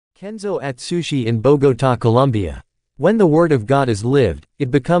Kenzo Atzushi in Bogota, Colombia. When the word of God is lived, it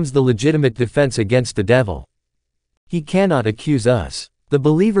becomes the legitimate defense against the devil. He cannot accuse us. The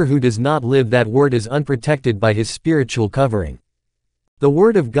believer who does not live that word is unprotected by his spiritual covering. The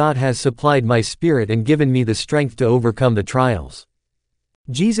word of God has supplied my spirit and given me the strength to overcome the trials.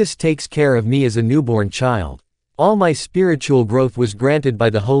 Jesus takes care of me as a newborn child. All my spiritual growth was granted by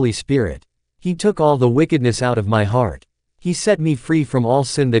the Holy Spirit. He took all the wickedness out of my heart. He set me free from all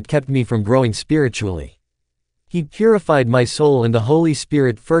sin that kept me from growing spiritually. He purified my soul, and the Holy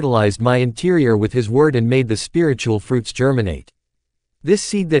Spirit fertilized my interior with His word and made the spiritual fruits germinate. This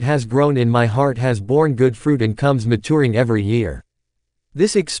seed that has grown in my heart has borne good fruit and comes maturing every year.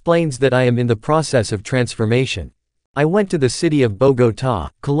 This explains that I am in the process of transformation. I went to the city of Bogota,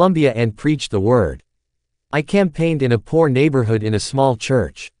 Colombia, and preached the word. I campaigned in a poor neighborhood in a small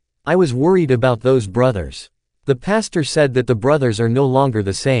church. I was worried about those brothers. The pastor said that the brothers are no longer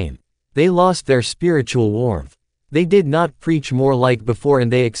the same. They lost their spiritual warmth. They did not preach more like before,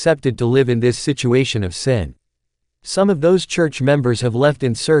 and they accepted to live in this situation of sin. Some of those church members have left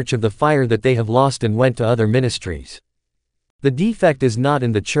in search of the fire that they have lost and went to other ministries. The defect is not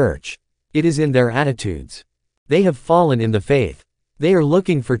in the church. It is in their attitudes. They have fallen in the faith. They are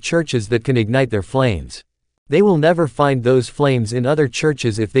looking for churches that can ignite their flames. They will never find those flames in other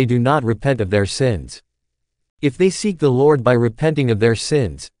churches if they do not repent of their sins. If they seek the Lord by repenting of their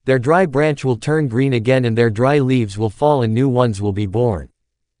sins, their dry branch will turn green again, and their dry leaves will fall and new ones will be born.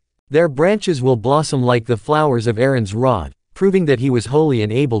 Their branches will blossom like the flowers of Aaron's rod, proving that he was holy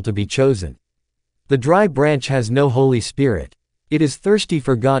and able to be chosen. The dry branch has no Holy Spirit. It is thirsty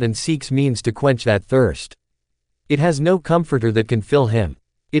for God and seeks means to quench that thirst. It has no comforter that can fill him.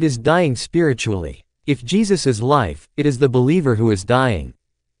 It is dying spiritually. If Jesus is life, it is the believer who is dying.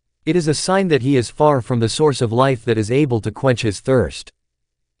 It is a sign that he is far from the source of life that is able to quench his thirst.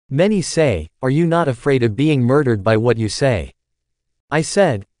 Many say, "Are you not afraid of being murdered by what you say?" I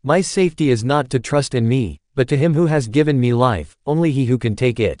said, "My safety is not to trust in me, but to him who has given me life, only he who can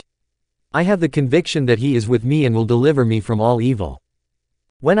take it. I have the conviction that he is with me and will deliver me from all evil."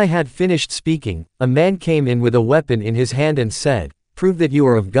 When I had finished speaking, a man came in with a weapon in his hand and said, "Prove that you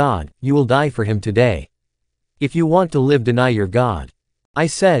are of God, you will die for him today. If you want to live, deny your God." I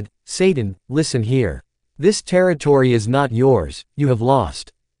said, "Satan, listen here. This territory is not yours, you have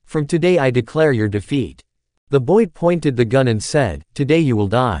lost. From today I declare your defeat." The boy pointed the gun and said, "Today you will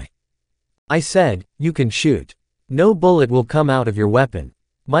die." I said, "You can shoot. No bullet will come out of your weapon.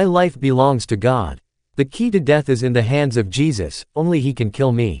 My life belongs to God. The key to death is in the hands of Jesus, only he can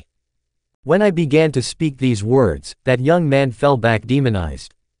kill me." When I began to speak these words, that young man fell back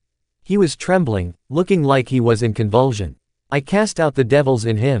demonized. He was trembling, looking like he was in convulsion. I cast out the devils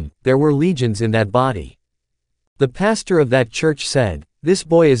in him. There were legions in that body. The pastor of that church said, "This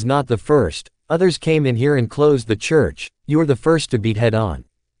boy is not the first. Others came in here and closed the church. You are the first to beat head on."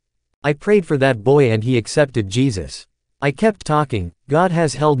 I prayed for that boy and he accepted Jesus. I kept talking. God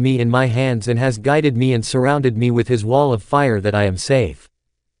has held me in my hands and has guided me and surrounded me with his wall of fire, that I am safe.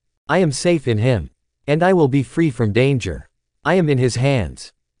 I am safe in him. And I will be free from danger. I am in his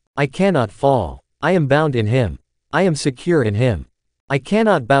hands. I cannot fall. I am bound in him. I am secure in him. I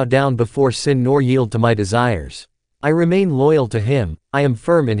cannot bow down before sin nor yield to my desires. I remain loyal to him. I am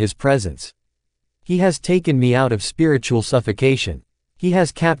firm in his presence. He has taken me out of spiritual suffocation. He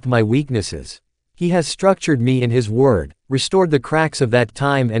has capped my weaknesses. He has structured me in his word, restored the cracks of that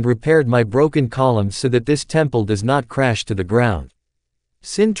time, and repaired my broken columns so that this temple does not crash to the ground.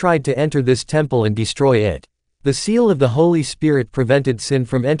 Sin tried to enter this temple and destroy it. The seal of the Holy Spirit prevented sin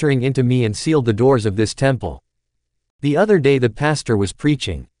from entering into me and sealed the doors of this temple. The other day the pastor was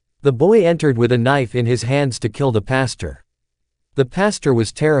preaching. The boy entered with a knife in his hands to kill the pastor. The pastor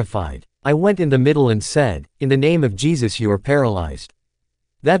was terrified. I went in the middle and said, "In the name of Jesus, you are paralyzed."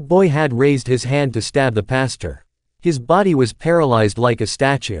 That boy had raised his hand to stab the pastor. His body was paralyzed like a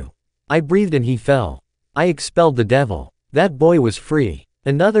statue. I breathed and he fell. I expelled the devil. That boy was free.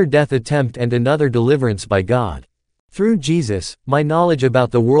 Another death attempt and another deliverance by God. Through Jesus, my knowledge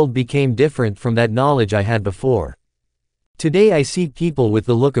about the world became different from that knowledge I had before. Today I see people with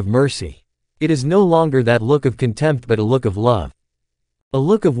the look of mercy. It is no longer that look of contempt, but a look of love. A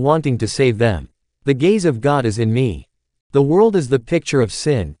look of wanting to save them. The gaze of God is in me. The world is the picture of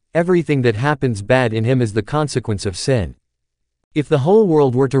sin. Everything that happens bad in him is the consequence of sin. If the whole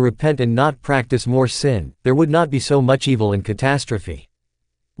world were to repent and not practice more sin, there would not be so much evil and catastrophe.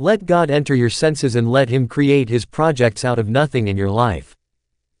 Let God enter your senses and let him create his projects out of nothing in your life.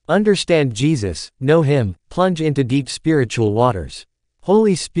 Understand Jesus, know him, plunge into deep spiritual waters.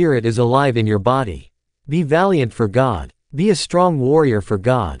 Holy Spirit is alive in your body. Be valiant for God. Be a strong warrior for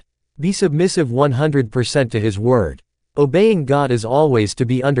God. Be submissive 100% to His word. Obeying God is always to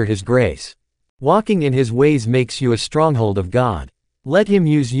be under His grace. Walking in His ways makes you a stronghold of God. Let Him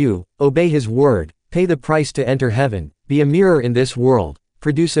use you, obey His word, pay the price to enter heaven, be a mirror in this world,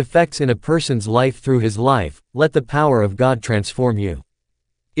 produce effects in a person's life through his life, let the power of God transform you.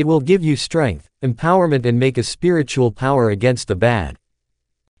 It will give you strength, empowerment and make a spiritual power against the bad.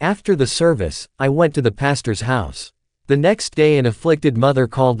 After the service, I went to the pastor's house. The next day an afflicted mother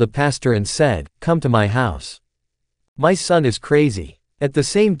called the pastor and said, "Come to my house. My son is crazy." At the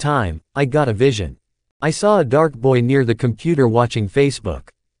same time, I got a vision. I saw a dark boy near the computer watching Facebook.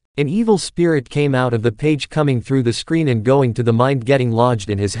 An evil spirit came out of the page coming through the screen and going to the mind getting lodged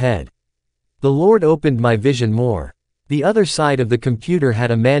in his head. The Lord opened my vision more. The other side of the computer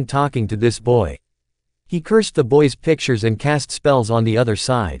had a man talking to this boy. He cursed the boy's pictures and cast spells on the other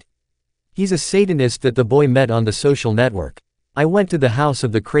side. He's a Satanist that the boy met on the social network. I went to the house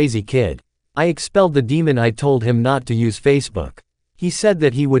of the crazy kid. I expelled the demon. I told him not to use Facebook. He said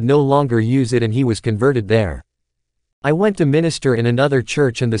that he would no longer use it and he was converted there. I went to minister in another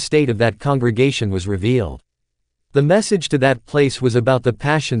church and the state of that congregation was revealed. The message to that place was about the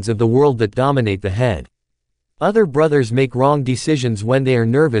passions of the world that dominate the head. Other brothers make wrong decisions when they are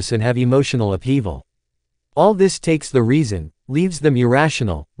nervous and have emotional upheaval. All this takes the reason, leaves them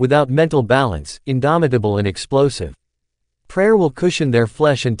irrational, without mental balance, indomitable and explosive. Prayer will cushion their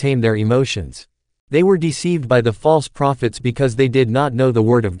flesh and tame their emotions. They were deceived by the false prophets because they did not know the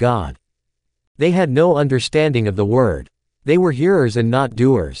word of God. They had no understanding of the word. They were hearers and not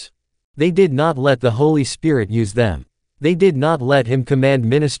doers. They did not let the Holy Spirit use them. They did not let Him command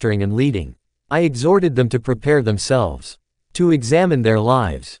ministering and leading. I exhorted them to prepare themselves, to examine their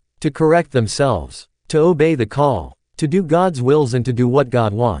lives, to correct themselves, to obey the call, to do God's wills and to do what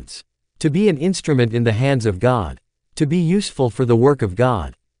God wants, to be an instrument in the hands of God, to be useful for the work of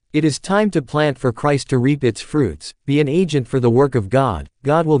God. It is time to plant for Christ to reap its fruits, be an agent for the work of God.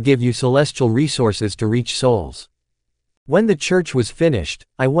 God will give you celestial resources to reach souls. When the church was finished,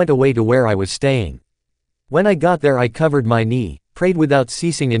 I went away to where I was staying. When I got there I covered my knee, prayed without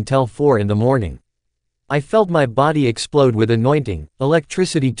ceasing until 4 in the morning. I felt my body explode with anointing,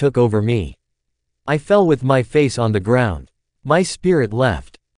 electricity took over me. I fell with my face on the ground. My spirit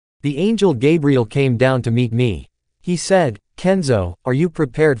left. The angel Gabriel came down to meet me. He said, "Kenzo, are you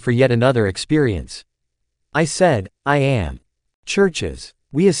prepared for yet another experience?" I said, "I am." Churches.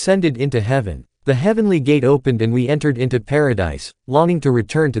 We ascended into heaven. The heavenly gate opened and we entered into paradise, longing to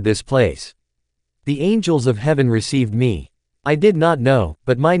return to this place. The angels of heaven received me. I did not know,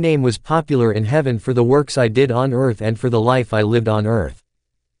 but my name was popular in heaven for the works I did on earth and for the life I lived on earth.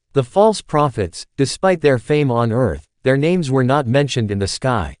 The false prophets, despite their fame on earth, their names were not mentioned in the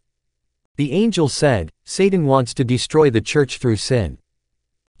sky. The angel said, "Satan wants to destroy the church through sin.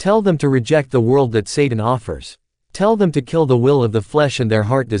 Tell them to reject the world that Satan offers. Tell them to kill the will of the flesh and their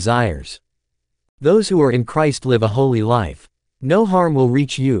heart desires. Those who are in Christ live a holy life. No harm will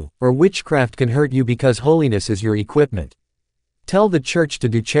reach you, or witchcraft can hurt you because holiness is your equipment. Tell the church to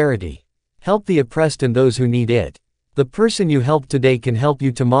do charity. Help the oppressed and those who need it. The person you help today can help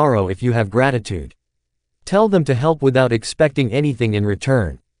you tomorrow if you have gratitude. Tell them to help without expecting anything in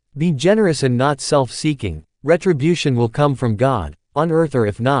return. Be generous and not self-seeking. Retribution will come from God, on earth or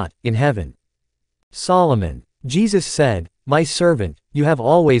if not, in heaven." Solomon. Jesus said, "My servant, you have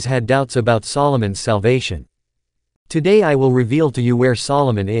always had doubts about Solomon's salvation. Today I will reveal to you where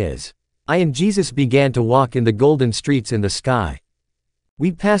Solomon is." I and Jesus began to walk in the golden streets in the sky.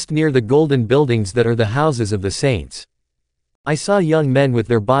 We passed near the golden buildings that are the houses of the saints. I saw young men with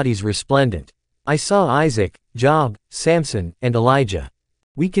their bodies resplendent. I saw Isaac, Job, Samson, and Elijah.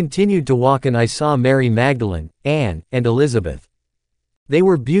 We continued to walk and I saw Mary Magdalene, Anne, and Elizabeth. They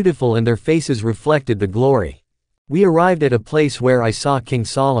were beautiful and their faces reflected the glory. We arrived at a place where I saw King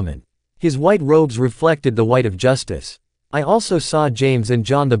Solomon. His white robes reflected the white of justice. I also saw James and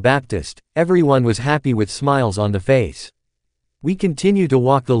John the Baptist. Everyone was happy with smiles on the face. We continue to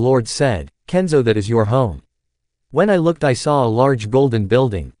walk. The Lord said, "Kenzo, that is your home." When I looked I saw a large golden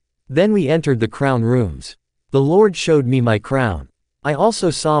building. Then we entered the crown rooms. The Lord showed me my crown. I also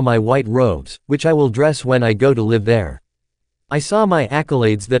saw my white robes, which I will dress when I go to live there. I saw my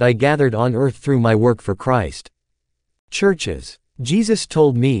accolades that I gathered on earth through my work for Christ. Churches. Jesus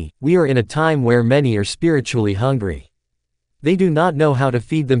told me, we are in a time where many are spiritually hungry. They do not know how to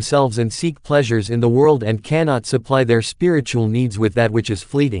feed themselves and seek pleasures in the world and cannot supply their spiritual needs with that which is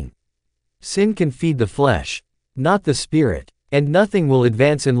fleeting. Sin can feed the flesh, not the spirit, and nothing will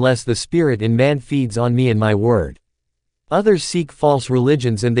advance unless the spirit in man feeds on me and my word. Others seek false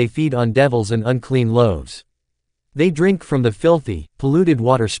religions and they feed on devils and unclean loaves. They drink from the filthy, polluted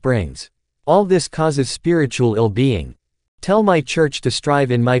water springs. All this causes spiritual ill-being. Tell my church to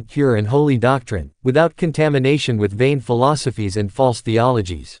strive in my pure and holy doctrine, without contamination with vain philosophies and false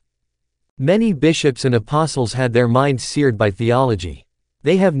theologies. Many bishops and apostles had their minds seared by theology.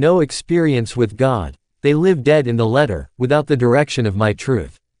 They have no experience with God, they live dead in the letter, without the direction of my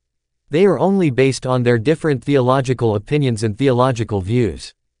truth. They are only based on their different theological opinions and theological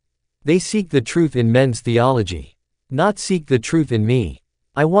views. They seek the truth in men's theology. Not seek the truth in me.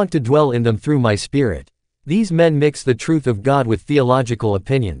 I want to dwell in them through my Spirit. These men mix the truth of God with theological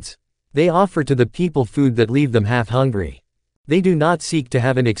opinions. They offer to the people food that leave them half hungry. They do not seek to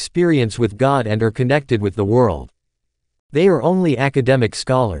have an experience with God and are connected with the world. They are only academic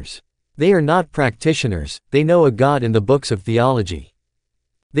scholars. They are not practitioners, they know a God in the books of theology.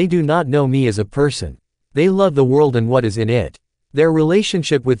 They do not know me as a person. They love the world and what is in it. Their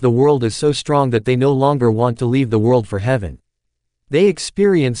relationship with the world is so strong that they no longer want to leave the world for heaven. They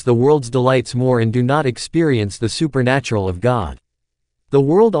experience the world's delights more and do not experience the supernatural of God. The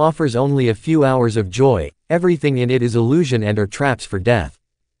world offers only a few hours of joy, everything in it is illusion and are traps for death.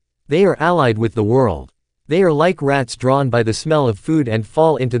 They are allied with the world. They are like rats drawn by the smell of food and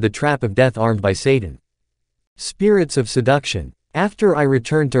fall into the trap of death armed by Satan. Spirits of seduction. After I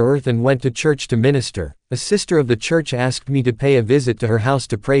returned to earth and went to church to minister, a sister of the church asked me to pay a visit to her house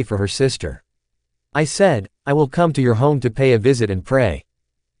to pray for her sister. I said, I will come to your home to pay a visit and pray.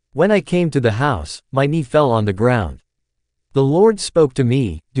 When I came to the house, my knee fell on the ground. The Lord spoke to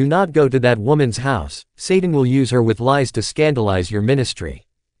me, do not go to that woman's house, Satan will use her with lies to scandalize your ministry.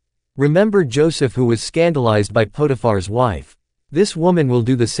 Remember Joseph who was scandalized by Potiphar's wife. This woman will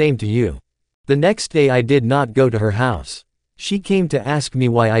do the same to you. The next day I did not go to her house. She came to ask me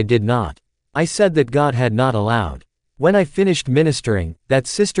why I did not. I said that God had not allowed. When I finished ministering, that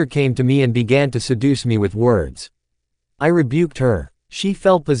sister came to me and began to seduce me with words. I rebuked her. She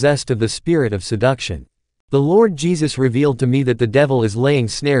felt possessed of the spirit of seduction. The Lord Jesus revealed to me that the devil is laying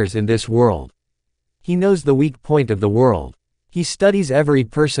snares in this world. He knows the weak point of the world. He studies every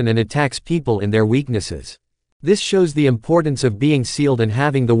person and attacks people in their weaknesses. This shows the importance of being sealed and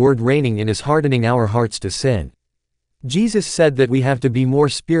having the word reigning in us, hardening our hearts to sin. Jesus said that we have to be more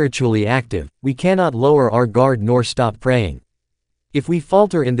spiritually active, we cannot lower our guard nor stop praying. If we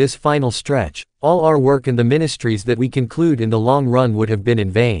falter in this final stretch, all our work in the ministries that we conclude in the long run would have been in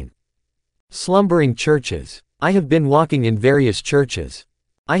vain. Slumbering churches. I have been walking in various churches.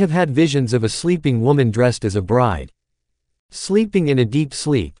 I have had visions of a sleeping woman dressed as a bride. Sleeping in a deep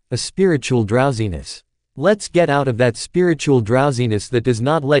sleep, a spiritual drowsiness. Let's get out of that spiritual drowsiness that does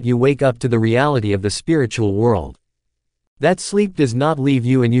not let you wake up to the reality of the spiritual world. That sleep does not leave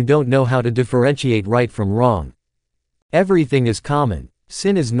you and you don't know how to differentiate right from wrong. Everything is common.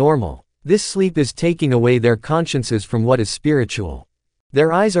 Sin is normal. This sleep is taking away their consciences from what is spiritual.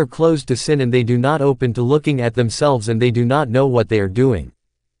 Their eyes are closed to sin and they do not open to looking at themselves and they do not know what they are doing.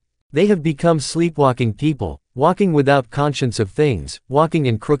 They have become sleepwalking people, walking without conscience of things, walking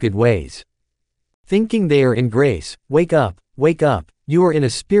in crooked ways. Thinking they are in grace, wake up, you are in a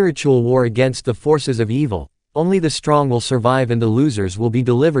spiritual war against the forces of evil, only the strong will survive and the losers will be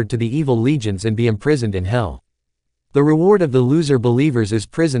delivered to the evil legions and be imprisoned in hell. The reward of the loser believers is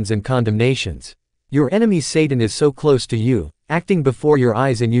prisons and condemnations. Your enemy Satan is so close to you, acting before your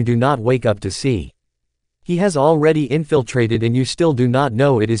eyes and you do not wake up to see. He has already infiltrated and you still do not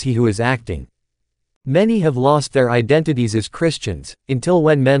know it is he who is acting. Many have lost their identities as Christians, until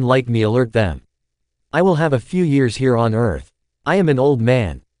when men like me alert them. I will have a few years here on earth. I am an old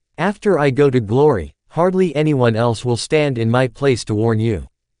man. After I go to glory, hardly anyone else will stand in my place to warn you.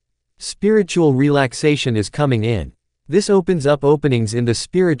 Spiritual relaxation is coming in. This opens up openings in the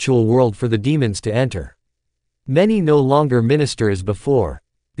spiritual world for the demons to enter. Many no longer minister as before.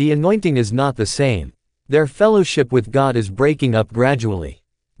 The anointing is not the same. Their fellowship with God is breaking up gradually.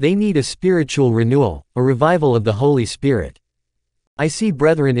 They need a spiritual renewal, a revival of the Holy Spirit. I see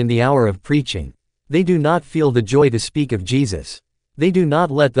brethren in the hour of preaching. They do not feel the joy to speak of Jesus. They do not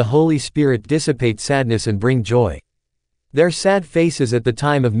let the Holy Spirit dissipate sadness and bring joy. Their sad faces at the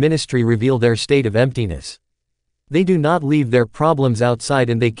time of ministry reveal their state of emptiness. They do not leave their problems outside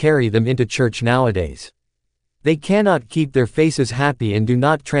and they carry them into church nowadays. They cannot keep their faces happy and do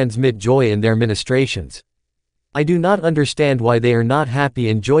not transmit joy in their ministrations. I do not understand why they are not happy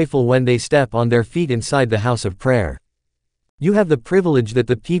and joyful when they step on their feet inside the house of prayer. You have the privilege that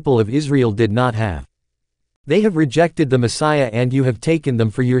the people of Israel did not have. They have rejected the Messiah and you have taken them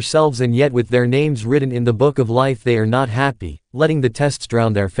for yourselves, and yet with their names written in the book of life they are not happy, letting the tests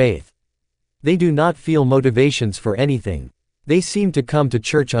drown their faith. They do not feel motivations for anything. They seem to come to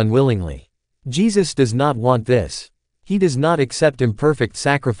church unwillingly. Jesus does not want this. He does not accept imperfect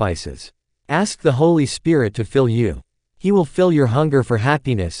sacrifices. Ask the Holy Spirit to fill you. He will fill your hunger for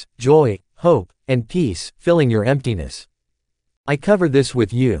happiness, joy, hope, and peace, filling your emptiness. I cover this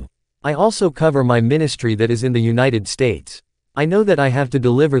with you. I also cover my ministry that is in the United States. I know that I have to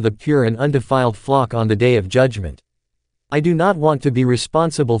deliver the pure and undefiled flock on the day of judgment. I do not want to be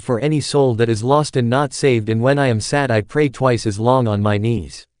responsible for any soul that is lost and not saved, and when I am sad I pray twice as long on my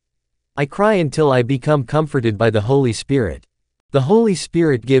knees. I cry until I become comforted by the Holy Spirit. The Holy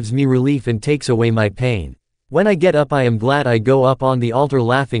Spirit gives me relief and takes away my pain. When I get up I am glad. I go up on the altar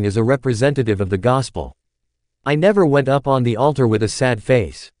laughing as a representative of the gospel. I never went up on the altar with a sad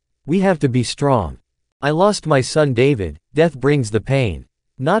face. We have to be strong. I lost my son David. Death brings the pain.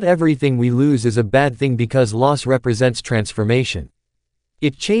 Not everything we lose is a bad thing because loss represents transformation.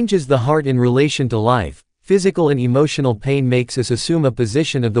 It changes the heart in relation to life. Physical and emotional pain makes us assume a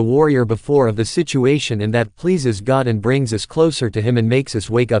position of the warrior before of the situation, and that pleases God and brings us closer to Him and makes us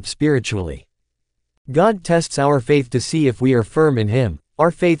wake up spiritually. God tests our faith to see if we are firm in Him.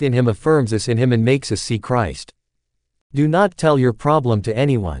 Our faith in Him affirms us in Him and makes us see Christ. Do not tell your problem to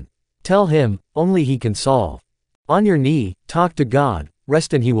anyone. Tell Him, only He can solve. On your knee, talk to God,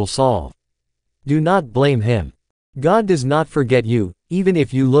 rest and He will solve. Do not blame Him. God does not forget you. Even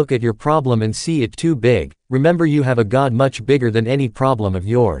if you look at your problem and see it too big, remember you have a God much bigger than any problem of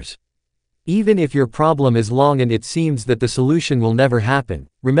yours. Even if your problem is long and it seems that the solution will never happen,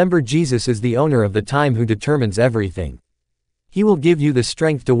 remember Jesus is the owner of the time who determines everything. He will give you the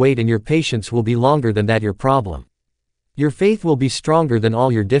strength to wait, and your patience will be longer than that your problem. Your faith will be stronger than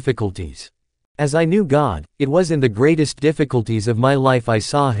all your difficulties. As I knew God, it was in the greatest difficulties of my life I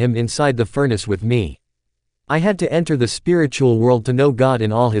saw Him inside the furnace with me. I had to enter the spiritual world to know God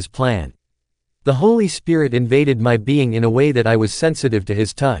in all His plan. The Holy Spirit invaded my being in a way that I was sensitive to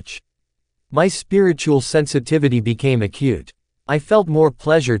His touch. My spiritual sensitivity became acute. I felt more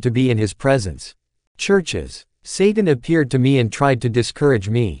pleasure to be in His presence. Churches. Satan appeared to me and tried to discourage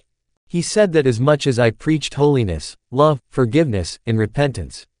me. He said that as much as I preached holiness, love, forgiveness, and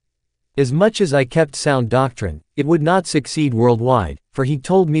repentance, as much as I kept sound doctrine, it would not succeed worldwide, for he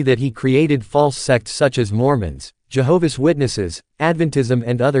told me that he created false sects such as Mormons, Jehovah's Witnesses, Adventism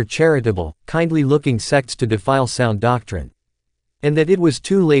and other charitable, kindly-looking sects to defile sound doctrine. And that it was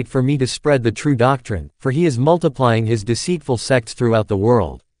too late for me to spread the true doctrine, for he is multiplying his deceitful sects throughout the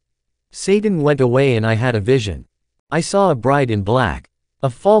world. Satan went away and I had a vision. I saw a bride in black. A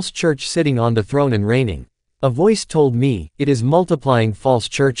false church sitting on the throne and reigning. A voice told me, it is multiplying false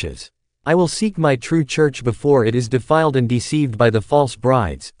churches. I will seek my true church before it is defiled and deceived by the false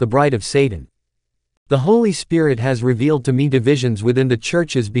brides, the bride of Satan. The Holy Spirit has revealed to me divisions within the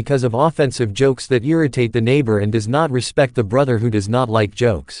churches because of offensive jokes that irritate the neighbor and does not respect the brother who does not like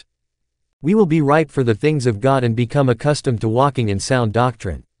jokes. We will be ripe for the things of God and become accustomed to walking in sound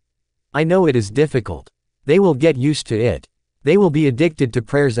doctrine. I know it is difficult. They will get used to it. They will be addicted to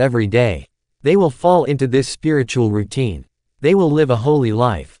prayers every day. They will fall into this spiritual routine. They will live a holy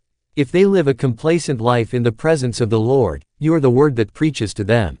life. If they live a complacent life in the presence of the Lord, you are the word that preaches to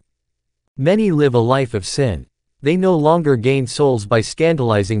them. Many live a life of sin. They no longer gain souls by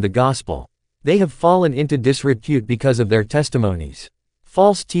scandalizing the gospel. They have fallen into disrepute because of their testimonies.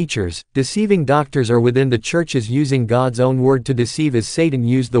 False teachers, deceiving doctors are within the churches using God's own word to deceive, as Satan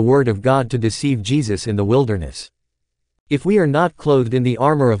used the word of God to deceive Jesus in the wilderness. If we are not clothed in the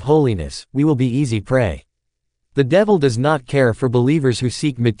armor of holiness, we will be easy prey. The devil does not care for believers who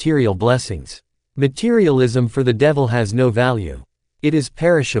seek material blessings. Materialism for the devil has no value. It is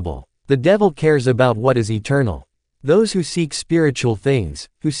perishable. The devil cares about what is eternal. Those who seek spiritual things,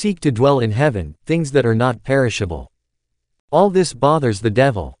 who seek to dwell in heaven, things that are not perishable. All this bothers the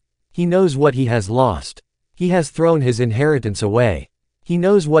devil. He knows what he has lost. He has thrown his inheritance away. He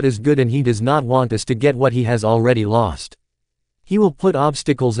knows what is good and he does not want us to get what he has already lost. He will put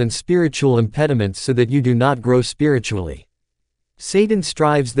obstacles and spiritual impediments so that you do not grow spiritually. Satan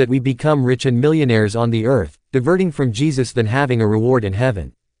strives that we become rich and millionaires on the earth, diverting from Jesus than having a reward in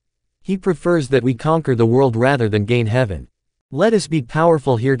heaven. He prefers that we conquer the world rather than gain heaven. Let us be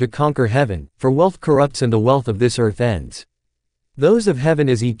powerful here to conquer heaven, for wealth corrupts and the wealth of this earth ends. Those of heaven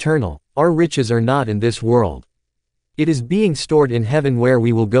is eternal, our riches are not in this world. It is being stored in heaven where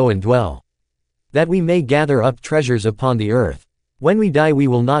we will go and dwell. That we may gather up treasures upon the earth. When we die we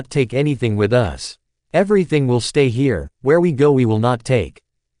will not take anything with us. Everything will stay here, where we go we will not take.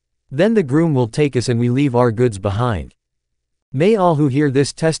 Then the groom will take us and we leave our goods behind. May all who hear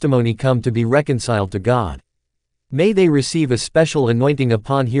this testimony come to be reconciled to God. May they receive a special anointing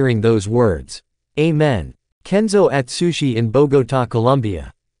upon hearing those words. Amen. Kenzo Atzushi in Bogota,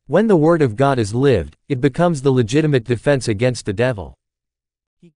 Colombia. When the word of God is lived, it becomes the legitimate defense against the devil.